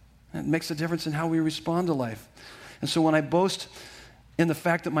 It makes a difference in how we respond to life. And so when I boast in the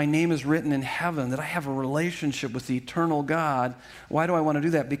fact that my name is written in heaven, that I have a relationship with the eternal God, why do I want to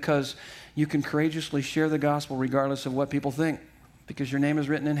do that? Because you can courageously share the gospel regardless of what people think, because your name is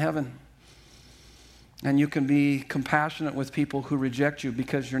written in heaven. And you can be compassionate with people who reject you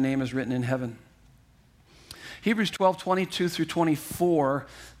because your name is written in heaven. Hebrews 12:22 through 24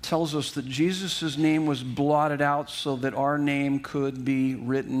 tells us that Jesus' name was blotted out so that our name could be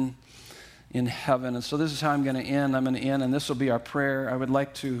written in heaven. And so this is how I'm going to end. I'm going to end, and this will be our prayer. I would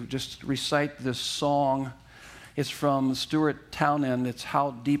like to just recite this song. It's from Stuart Townend. It's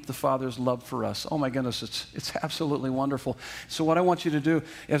How Deep the Father's Love for Us. Oh my goodness, it's absolutely wonderful. So what I want you to do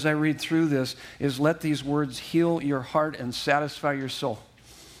as I read through this is let these words heal your heart and satisfy your soul.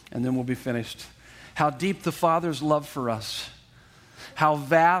 And then we'll be finished. How deep the Father's love for us. How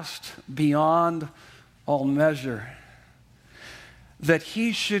vast beyond all measure. That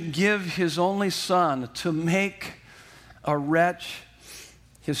He should give His only Son to make a wretch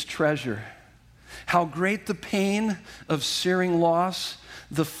His treasure. How great the pain of searing loss.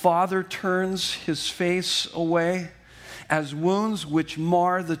 The Father turns His face away, as wounds which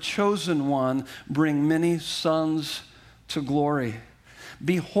mar the chosen one bring many sons to glory.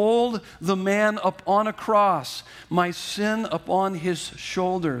 Behold the man upon a cross, my sin upon His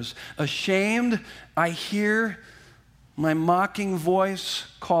shoulders. Ashamed, I hear my mocking voice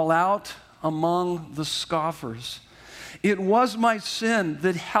call out among the scoffers. It was my sin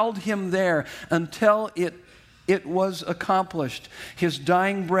that held Him there until it was accomplished. His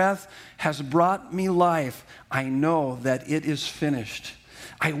dying breath has brought me life. I know that it is finished.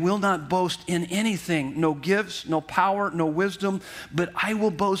 I will not boast in anything, no gifts, no power, no wisdom, but I will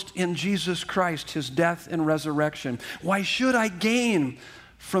boast in Jesus Christ, His death and resurrection. Why should I gain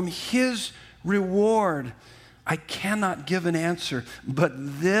from His reward? I cannot give an answer, but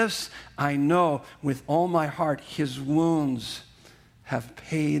this I know with all my heart, His wounds have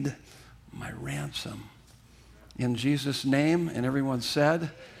paid my ransom. In Jesus' name, and everyone said,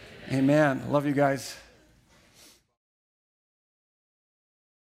 amen. Love you guys.